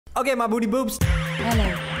Okay, my booty boobs.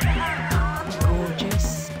 Hello.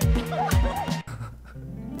 Gorgeous.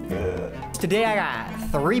 Today I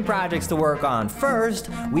got 3 projects to work on. First,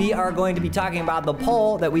 we are going to be talking about the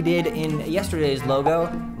poll that we did in yesterday's logo,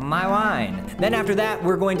 My Wine. Then after that,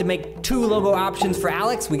 we're going to make 2 logo options for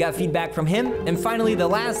Alex. We got feedback from him. And finally, the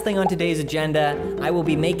last thing on today's agenda, I will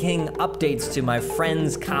be making updates to my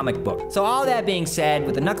friend's comic book. So all that being said,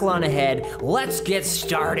 with the knuckle on ahead, let's get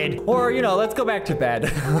started. Or, you know, let's go back to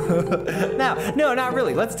bed. No, not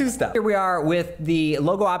really. Let's do stuff. Here we are with the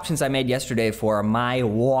logo options I made yesterday for My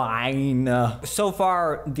Wine. So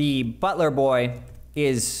far, the Butler Boy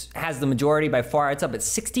has the majority by far. It's up at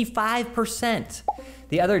 65%.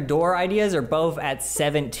 The other door ideas are both at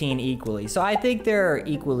 17 equally. So I think they're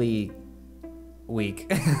equally weak.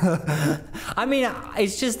 I mean,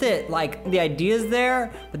 it's just that, like, the idea's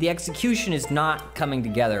there, but the execution is not coming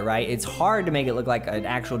together, right? It's hard to make it look like an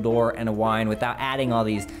actual door and a wine without adding all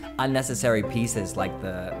these unnecessary pieces like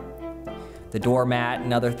the doormat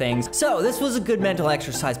and other things. So this was a good mental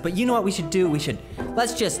exercise, but you know what we should do?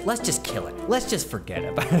 Let's just kill it. Let's just forget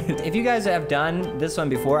about it. If you guys have done this one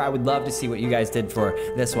before, I would love to see what you guys did for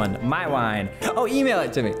this one, My Wine. Oh, email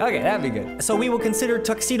it to me. Okay, that'd be good. So we will consider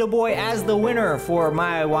Tuxedo Boy as the winner for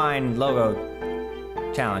My Wine logo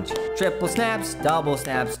challenge. Triple snaps, double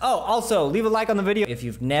snaps. Oh, also, leave a like on the video if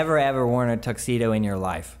you've never ever worn a tuxedo in your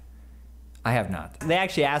life. I have not. They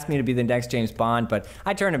actually asked me to be the next James Bond, but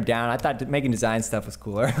I turned them down. I thought making design stuff was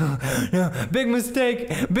cooler. Big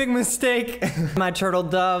mistake, big mistake. My turtle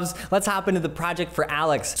doves. Let's hop into the project for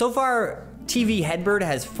Alex. So far, TV Headbird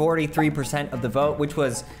has 43% of the vote, which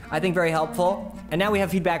was, I think, very helpful. And now we have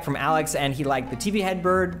feedback from Alex, and he liked the TV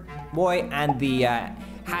Headbird boy and the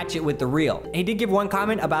hatchet with the reel. He did give one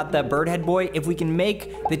comment about the bird head boy. If we can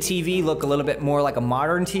make the TV look a little bit more like a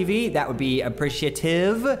modern TV, that would be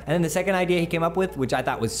appreciative. And then the second idea he came up with, which I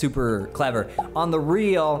thought was super clever, on the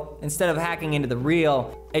reel, instead of hacking into the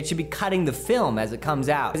reel, it should be cutting the film as it comes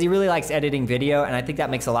out. Because he really likes editing video, and I think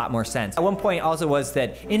that makes a lot more sense. At one point also was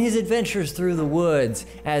that in his adventures through the woods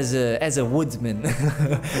as a woodsman,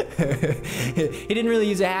 he didn't really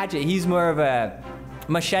use a hatchet. He's more of a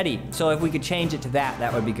machete. So if we could change it to that,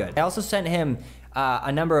 that would be good. I also sent him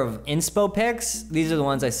a number of Inspo Picks. These are the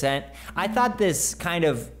ones I sent. I thought this kind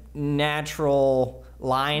of natural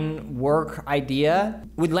line work idea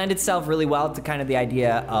would lend itself really well to kind of the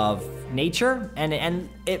idea of nature, and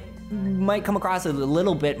it might come across as a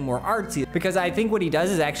little bit more artsy, because I think what he does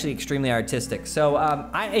is actually extremely artistic. So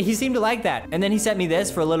he seemed to like that. And then he sent me this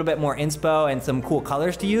for a little bit more inspo and some cool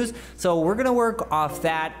colors to use. So we're gonna work off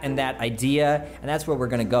that and that idea, and that's what we're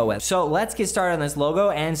gonna go with. So let's get started on this logo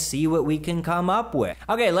and see what we can come up with.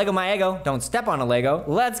 Okay, Lego my ego, don't step on a Lego.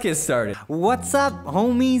 Let's get started. What's up,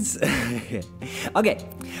 homies? Okay,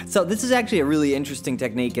 so this is actually a really interesting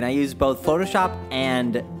technique, and I use both Photoshop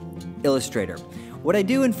and Illustrator. What I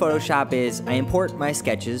do in Photoshop is I import my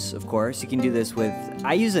sketches, of course. You can do this with,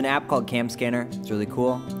 I use an app called Cam Scanner. It's really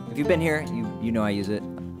cool. If you've been here, you know I use it.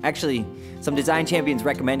 Actually, some design champions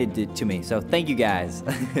recommended it to me, so thank you guys.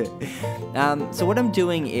 So what I'm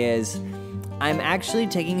doing is I'm actually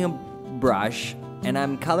taking a brush and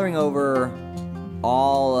I'm coloring over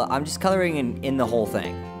I'm just coloring in the whole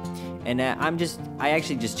thing. And I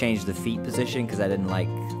actually just changed the feet position because I didn't like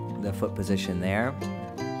the foot position there.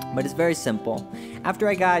 But it's very simple. After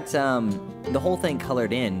I got the whole thing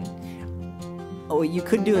colored in, what you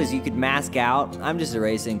could do is you could mask out. I'm just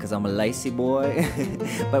erasing because I'm a lazy boy.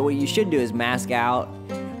 But what you should do is mask out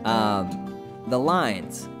the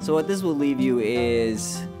lines. So what this will leave you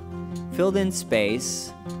is filled in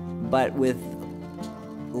space, but with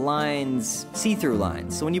lines, see-through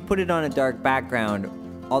lines. So when you put it on a dark background,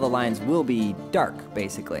 all the lines will be dark,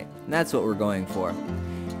 basically. And that's what we're going for.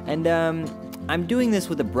 And I'm doing this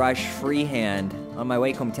with a brush freehand on my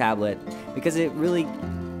Wacom tablet because I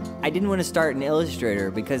didn't want to start in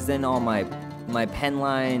Illustrator because then all my pen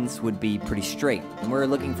lines would be pretty straight, and we're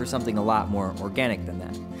looking for something a lot more organic than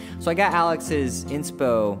that. So I got Alex's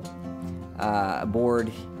Inspo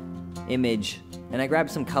board image, and I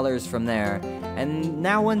grabbed some colors from there, and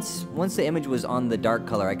now once the image was on the dark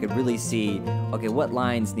color, I could really see, okay, what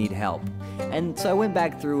lines need help. And so I went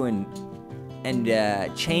back through and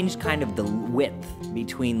changed kind of the width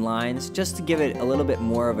between lines just to give it a little bit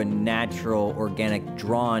more of a natural, organic,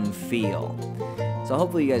 drawn feel. So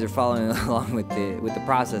hopefully you guys are following along with the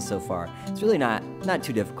process so far. It's really not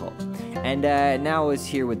too difficult. And now it's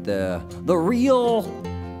here with the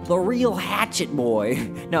real hatchet boy.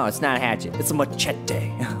 No, it's not a hatchet. It's a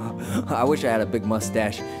machete. I wish I had a big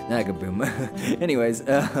mustache. Then I could boom. Anyways,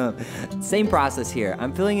 same process here.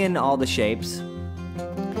 I'm filling in all the shapes.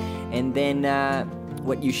 And then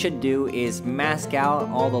what you should do is mask out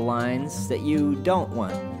all the lines that you don't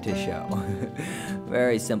want to show.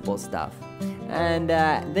 Very simple stuff. And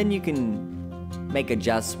then you can make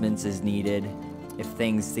adjustments as needed if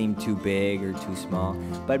things seem too big or too small.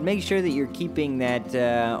 But make sure that you're keeping that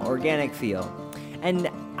organic feel. And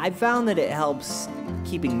I found that it helps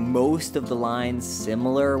keeping most of the lines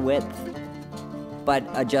similar width, but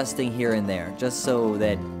adjusting here and there, just so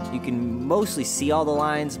that you can mostly see all the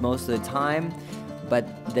lines most of the time,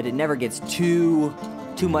 but that it never gets too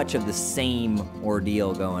much of the same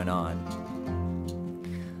ordeal going on.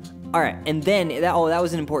 All right, and then, that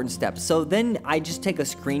was an important step. So then I just take a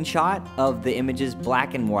screenshot of the images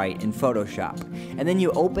black and white in Photoshop. And then you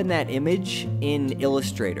open that image in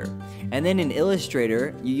Illustrator. And then in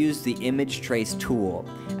Illustrator, you use the image trace tool.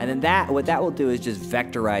 And then what that will do is just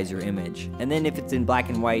vectorize your image. And then if it's in black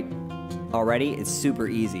and white already, it's super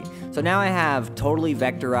easy. So now I have totally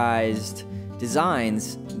vectorized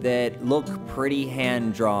designs that look pretty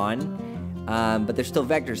hand-drawn, but they're still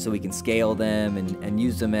vectors, so we can scale them and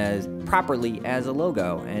use them as properly as a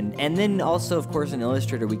logo. And then also, of course, in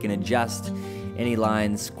Illustrator, we can adjust any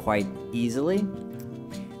lines quite easily.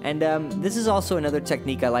 And this is also another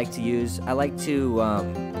technique I like to use. I like to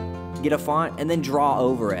get a font and then draw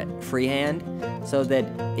over it freehand, so that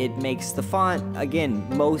it makes the font, again,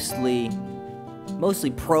 mostly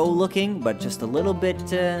pro-looking, but just a little bit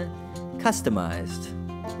customized.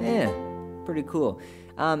 Yeah, pretty cool.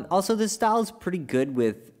 Also, this style is pretty good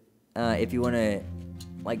with if you want to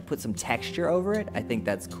like put some texture over it. I think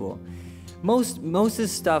that's cool. Most of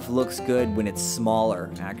this stuff looks good when it's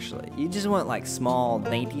smaller, actually. You just want like small,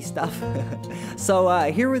 dainty stuff.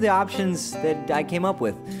 So here were the options that I came up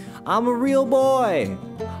with. I'm a real boy,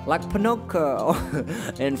 like Pinocchio,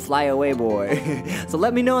 and Fly Away Boy. So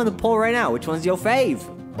let me know in the poll right now, which one's your fave?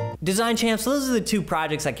 Design Champs, so those are the two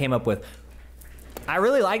projects I came up with. I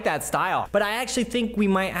really like that style, but I actually think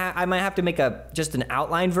I might have to make just an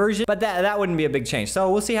outline version, but that wouldn't be a big change.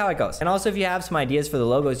 So we'll see how it goes. And also, if you have some ideas for the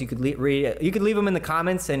logos, you could leave them in the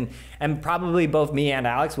comments, and probably both me and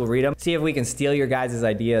Alex will read them. See if we can steal your guys'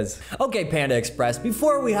 ideas. Okay, Panda Express,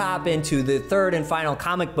 before we hop into the third and final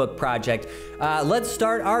comic book project, let's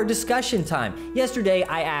start our discussion time. Yesterday,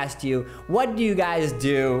 I asked you, what do you guys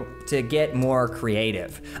do to get more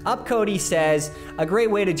creative? Up Cody says, a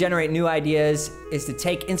great way to generate new ideas is to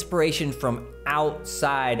take inspiration from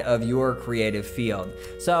outside of your creative field.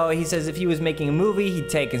 So he says if he was making a movie, he'd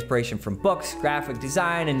take inspiration from books, graphic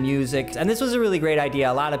design, and music. And this was a really great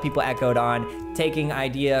idea. A lot of people echoed on taking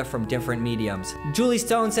idea from different mediums. Julie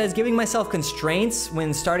Stone says, giving myself constraints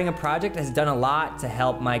when starting a project has done a lot to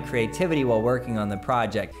help my creativity while working on the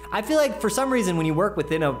project. I feel like for some reason when you work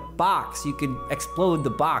within a box, you could explode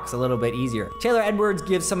the box a little bit easier. Taylor Edwards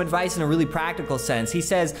gives some advice in a really practical sense. He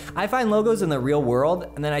says, I find logos in the real world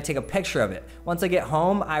and then I take a picture of it. Once I get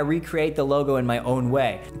home, I recreate the logo in my own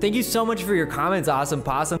way. Thank you so much for your comments, Awesome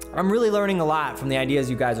Possum. I'm really learning a lot from the ideas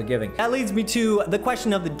you guys are giving. That leads me to the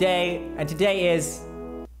question of the day, and today's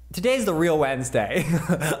the real Wednesday.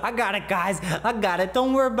 I got it, guys. I got it.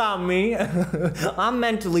 Don't worry about me. I'm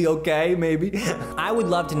mentally okay, maybe. I would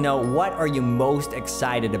love to know, what are you most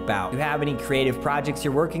excited about? Do you have any creative projects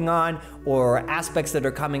you're working on, or aspects that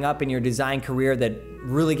are coming up in your design career that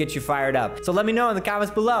really get you fired up? So let me know in the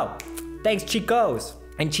comments below. Thanks, chicos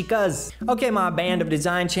and chicas. Okay, my band of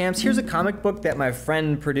design champs, here's a comic book that my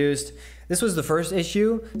friend produced. This was the first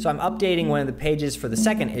issue, so I'm updating one of the pages for the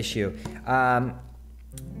second issue.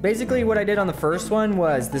 Basically what I did on the first one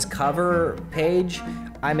was this cover page.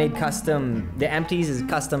 I made custom, the empties is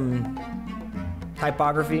custom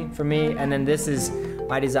typography for me, and then this is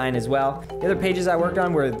my design as well. The other pages I worked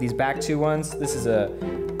on were these back two ones. This is a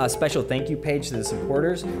special thank you page to the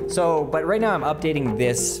supporters. So, but right now I'm updating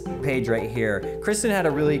this page right here. Kristen had a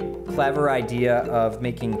really clever idea of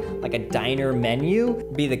making like a diner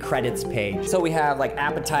menu be the credits page. So we have like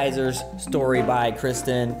appetizers, story by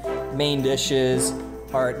Kristen, main dishes,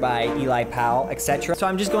 art by Eli Powell, etc. So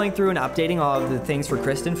I'm just going through and updating all of the things for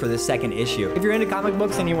Kristen for this second issue. If you're into comic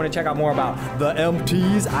books and you want to check out more about the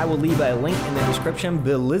MTs, I will leave a link in the description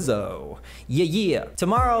below. Yeah.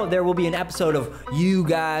 Tomorrow there will be an episode of You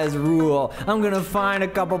Guys Rule. I'm gonna find a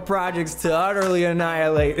couple projects to utterly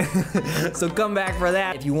annihilate. So come back for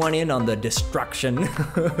that if you want in on the destruction.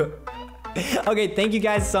 Okay, thank you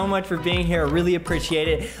guys so much for being here. I really appreciate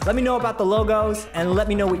it. Let me know about the logos and let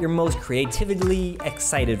me know what you're most creatively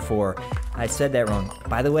excited for. I said that wrong.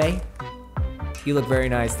 By the way, you look very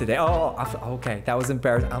nice today. Oh, okay, that was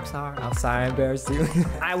embarrassing. I'm sorry I embarrassed you.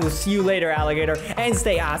 I will see you later, alligator, and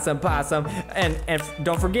stay awesome, possum. And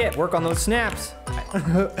don't forget, work on those snaps.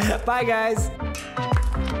 Bye, guys.